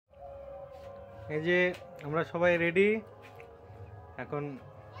এই যে আমরা সবাই রেডি, এখন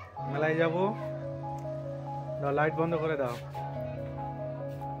মেলায় যাব। দাও, লাইট বন্ধ করে দাও।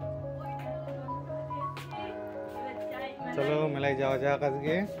 চলো মেলায় যাওয়া যাক,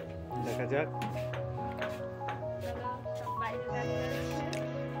 আজকে দেখা যাক।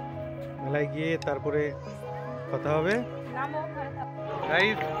 মেলায় গিয়ে তারপরে কথা হবে।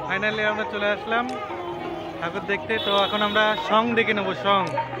 গাইস, ফাইনালি আমরা চলে আসলাম ঠাকুর দেখতে। তো এখন আমরা সং দেখে নেবো। সং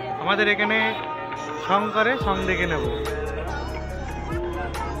আমাদের এখানে সং করে, সং দেখে নেব।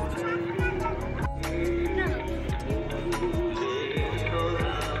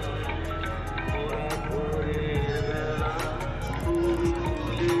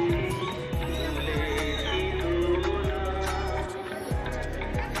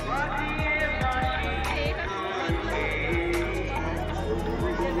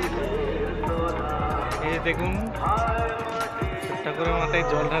 দেখুন, ঠাকুরের মাথায়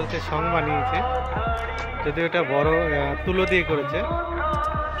জল ঢালতে সং বানিয়েছে, যদিও এটা বড় তুলো দিয়ে করেছে।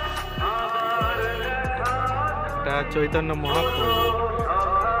 এটা চৈতন্য মহাপ্রভু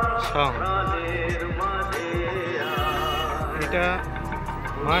সং। এটা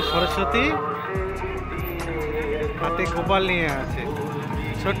মা সরস্বতী হাতে গোপাল নিয়ে আছে,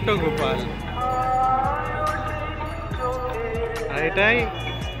 ছোট্ট গোপাল। আর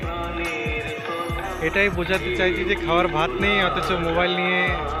এটাই বোঝাতে চাইছি যে খাওয়ার ভাত নেই, অথচ মোবাইল নিয়ে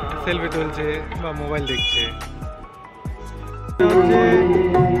সেলফি তুলছে বা মোবাইল দেখছে।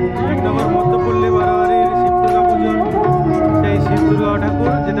 নগর মধ্যপল্লী বারোয়ারির শিব দুর্গা পুজোর সেই শিব দুর্গা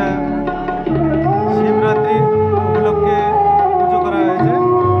ঠাকুর, যেটা শিবরাত্রি উপলক্ষে পুজো করা হয়েছে।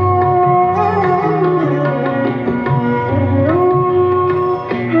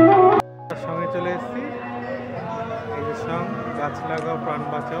 সঙ্গে চলে এসেছি। এই যে সং, গাছ লাগাও প্রাণ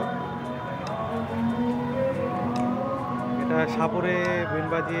বাঁচাও। এটা সাপুরে বিন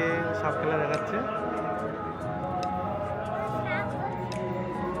বাজিয়ে সাপ খেলা দেখাচ্ছে।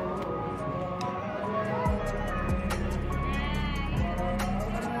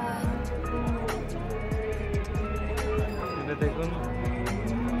 এটা দেখুন,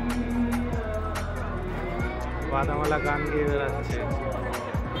 বাদামালা গান গিয়ে বেড়াচ্ছে।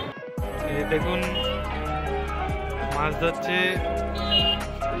 এই দেখুন, মাছ ধরছে,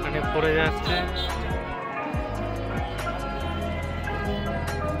 এখানে পড়ে যাচ্ছে।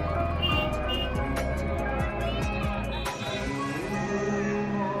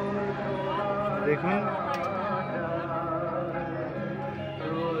 দেখুন,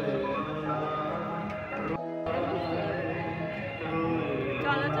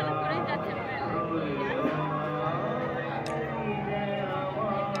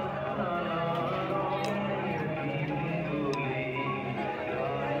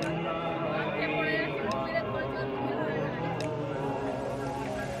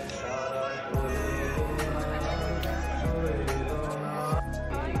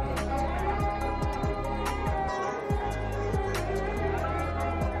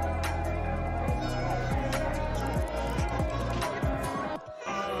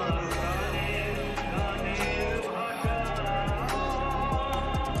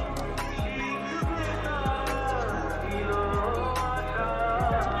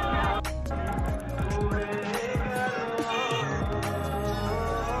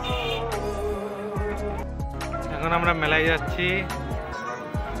 এখন আমরা মেলায় যাচ্ছি।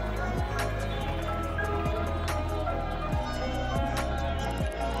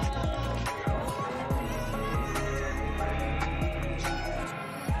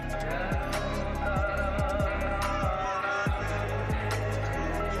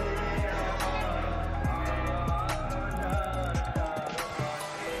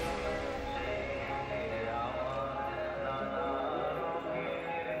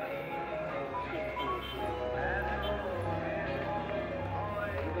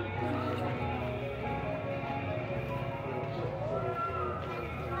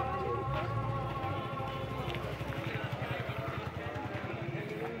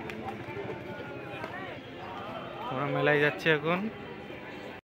 আমরা মেলায় যাচ্ছি এখন।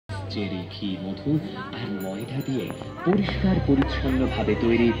 চেরি, ঘি, মধু আর ময়দা দিয়ে পরিষ্কার পরিচ্ছন্নভাবে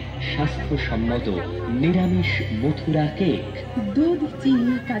তৈরি স্বাস্থ্যসম্মত নিরামিষ মথুরা কেক। দুধ,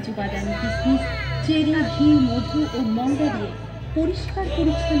 চিনি, কাজু বাদাম, কিশমিশ, চেরি, ঘি, মধু ও ময়দা দিয়ে পরিষ্কার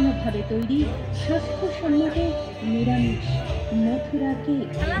পরিচ্ছন্নভাবে তৈরি স্বাস্থ্যসম্মত নিরামিষ মথুরা কেক।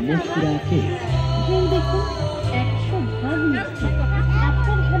 মথুরা কেক দেখুন, 100 ভাগ মিষ্টি।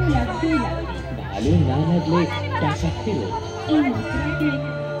 আপনার ভালো লাগবেই লাগবে, ভালো না লাগলে টাকা ফেরত। এই মথুরা কেক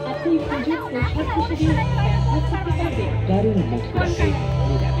আপনি পুজোর প্রসাদ হিসেবে ব্যবহার করতে পারবেন। কারণ মথুরা কেক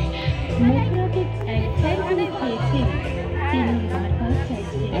নিরামিষ। মথুরা কেক একবার করে খেয়েছেন, তিনি বারবার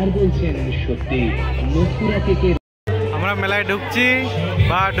চাইছেন। আর বলছেন সত্যি মথুরা থেকে। আমরা মেলায় ঢুকছি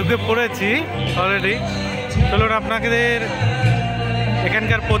বা ঢুকে পড়েছি অলরেডি। চলুন আপনাদের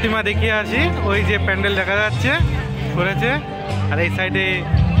এখানকার প্রতিমা দেখিয়ে আসি। ওই যে প্যান্ডেল দেখা যাচ্ছে করেছে, আর এই সাইডে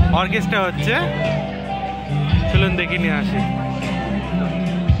অর্কেস্ট্রা হচ্ছে। চলুন দেখি নিয়ে আসি।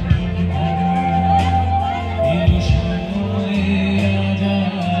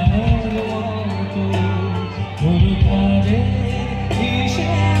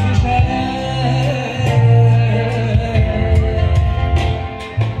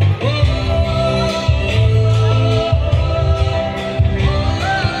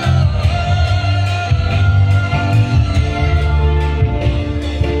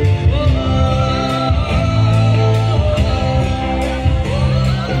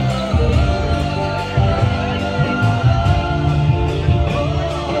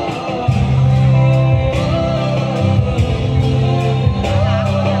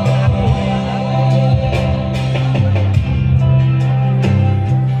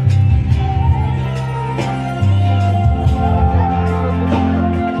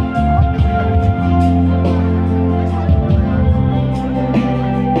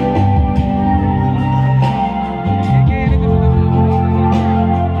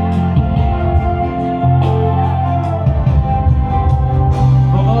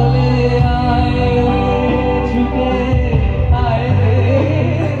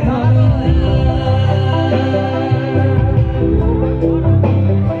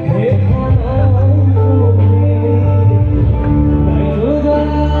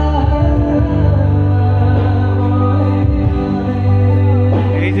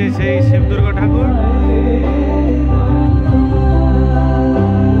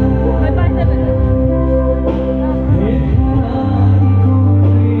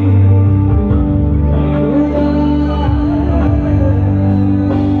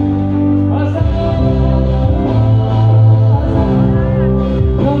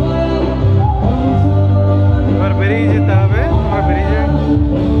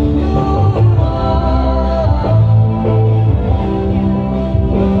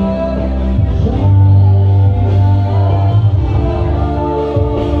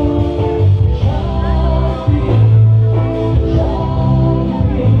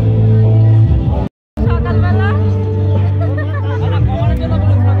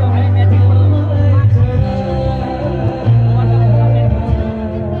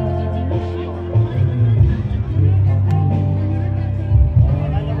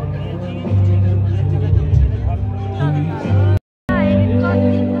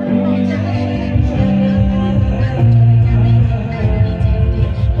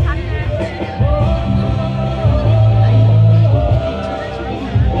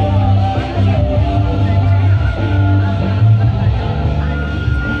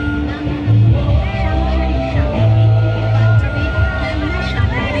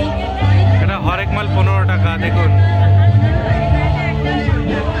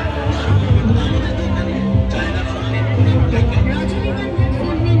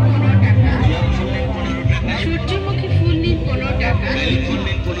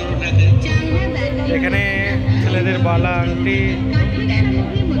 এখানে ছেলেদের বালা, আংটি,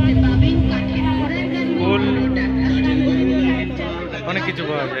 ফুল, অনেক কিছু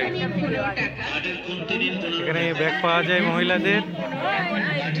পাওয়া যায়। এখানে ব্যাগ পাওয়া যায় মহিলাদের।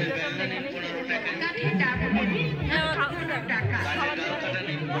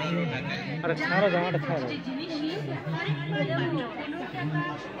 আরে ছাড়ো, জামাটা ছাড়ো।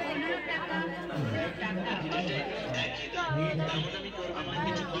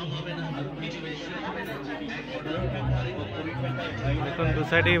 এখন দু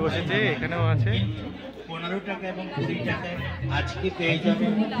সাইডেই বসেছে, এখানেও আছে। 15 টাকা এবং 20 টাকায় আজকে পেয়ে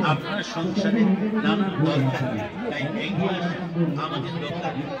যাবেন আপনার সংসারে নানান দরকার। তাই এগিয়ে আসুন আমাদের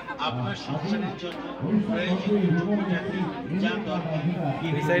দোকানে আপনার সংসারের জন্য প্রয়োজনীয় টুকিটাকি যা দরকার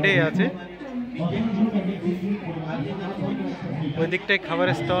এই সাইডেই আছে। ওই দিকটায়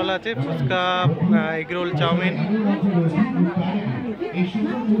খাবারের স্টল আছে, ফুচকা, এগরোল, চাউমিন।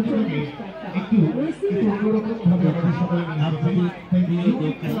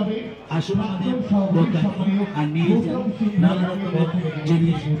 আসুন আমাদের দোকানে আর নিয়ে যান নানা রকমের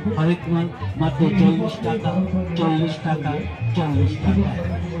জিনিস। হরেক মাল মাত্র 40 টাকা, 40 টাকা, 40 টাকা।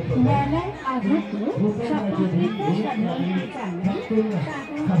 মেলায় আগত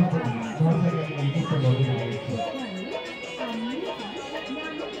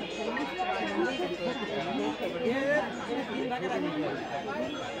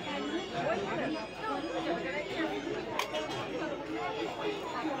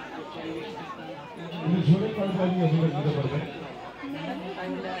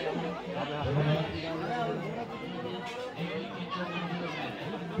আসুন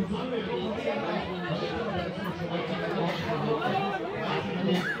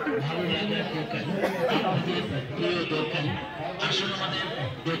আমাদের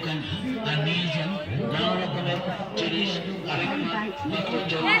দোকান আর নিয়ে যান নানা রকমের জিনিস।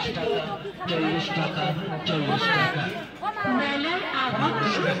 40 টাকা, 40 টাকা, 40 টাকা।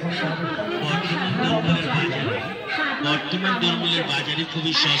 বর্তমান দরমূলের বাজারে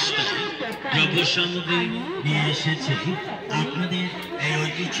খুবই সস্তা দ্রব্য সামগ্রী নিয়ে এসেছে আপনাদের এই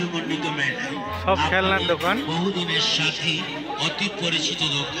ঐতিহ্যমণ্ডিত মেলায়। সব খেলনার দোকান, বহুদিনের সাথে অতি পরিচিত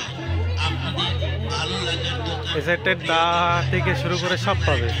দোকান, আপনাদের ভালো লাগার দোকান। এসেটের দা থেকে শুরু করে সব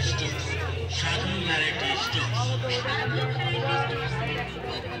পাবে। সাধারণ ভ্যারাইটি স্টোর।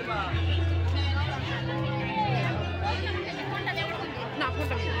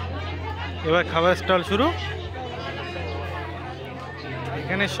 এবার খাবার স্টল শুরু।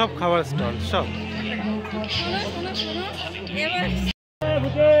 এখানে সব খাবার স্টল, সব।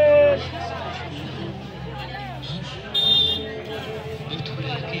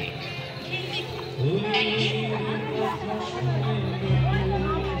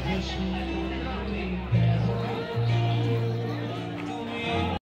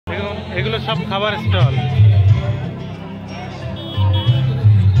 এগুলো সব খাবার স্টল।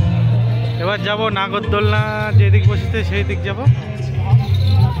 এবার যাব নাগরদোলনা যেদিক বসেছে সেই দিক যাব।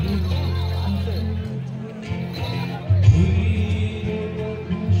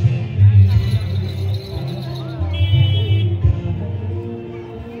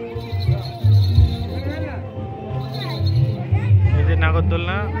 এই যে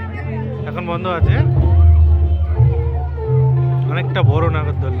নাগরদোলনা এখন বন্ধ আছে, অনেকটা বড়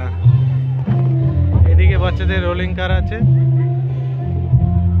নাগরদোলনা। এদিকে বাচ্চাদের রোলিং কার আছে,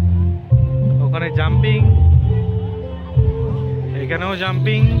 ওখানে জাম্পিং, এখানেও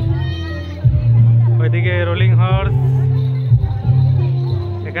জাম্পিং, ওইদিকে রোলিং হর্স।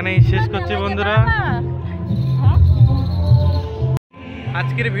 এখানেই শেষ করছি বন্ধুরা,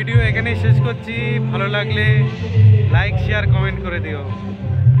 আজকের ভিডিও এখানেই শেষ করছি। ভালো লাগলে লাইক, শেয়ার, কমেন্ট করে দিও।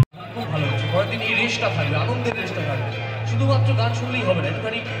 খুব ভালো হচ্ছে। পরের দিন এই রেসটা থাকবে, আনন্দের রেসটা থাকবে। শুধুমাত্র গান শুনলেই হবে না,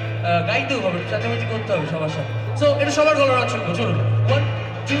 একটুখানি গাইতেও হবে, চাচামাচি করতে হবে সবার সাথে। সো এটা সবার গলার শুনবো, চলুন 1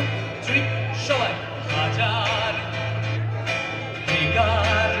 2 3 সবাই। হাজার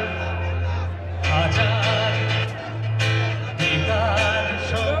বেকার, হাজার বেকার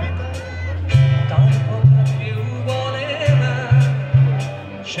সব, তার কথা কেউ বলে না,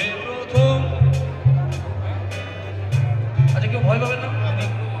 সে প্রথম। আচ্ছা, কেউ ভয় পাবেন না, আমি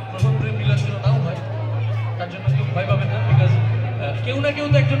প্রথম প্রেম বিলাসিত নাও হয়, তার জন্য কেউ ভয় পাবেন না। বিকজ কেউ না কেউ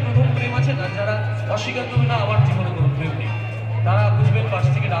তো একজন প্রথম প্রেম আছে না, যারা অস্বীকার করবে না আমার জীবনে কোনো প্রেম নেই, তারা বুঝবেন পাশ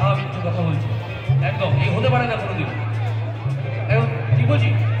থেকে রাহা মিথ্যু কথা বলছে। একদম এই হতে পারে না কোনোদিন, এখন কি বলছি,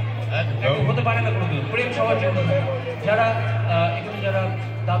 একদম হতে পারে না কোনোদিন। প্রেম সবার জীবনে থাকে। যারা এখানে যারা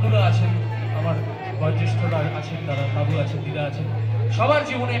দাদুরা আছেন, আমার বয়োজ্যেষ্ঠরা আছেন, তারা দাদু আছেন, দিদা আছেন, সবার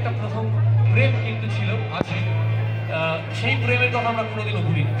জীবনে একটা প্রথম প্রেম কিন্তু ছিল, আছে। সেই প্রেমের কথা আমরা কোনোদিনও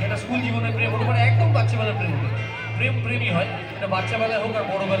ভুলি না। এটা স্কুল জীবনের প্রেম হতে পারে, একদম বাচ্চাবেলার প্রেম হতে পারে। প্রেম প্রেমই হয়, এটা বাচ্চাবেলায় হোক আর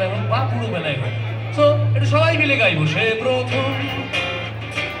বড় বেলায় হোক বা পুরো বেলায় হোক। সো এটা সবাই মিলে গাইবো, সে প্রথম।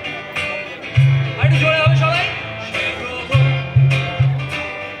 আর একটু জোরে হবে সবাই।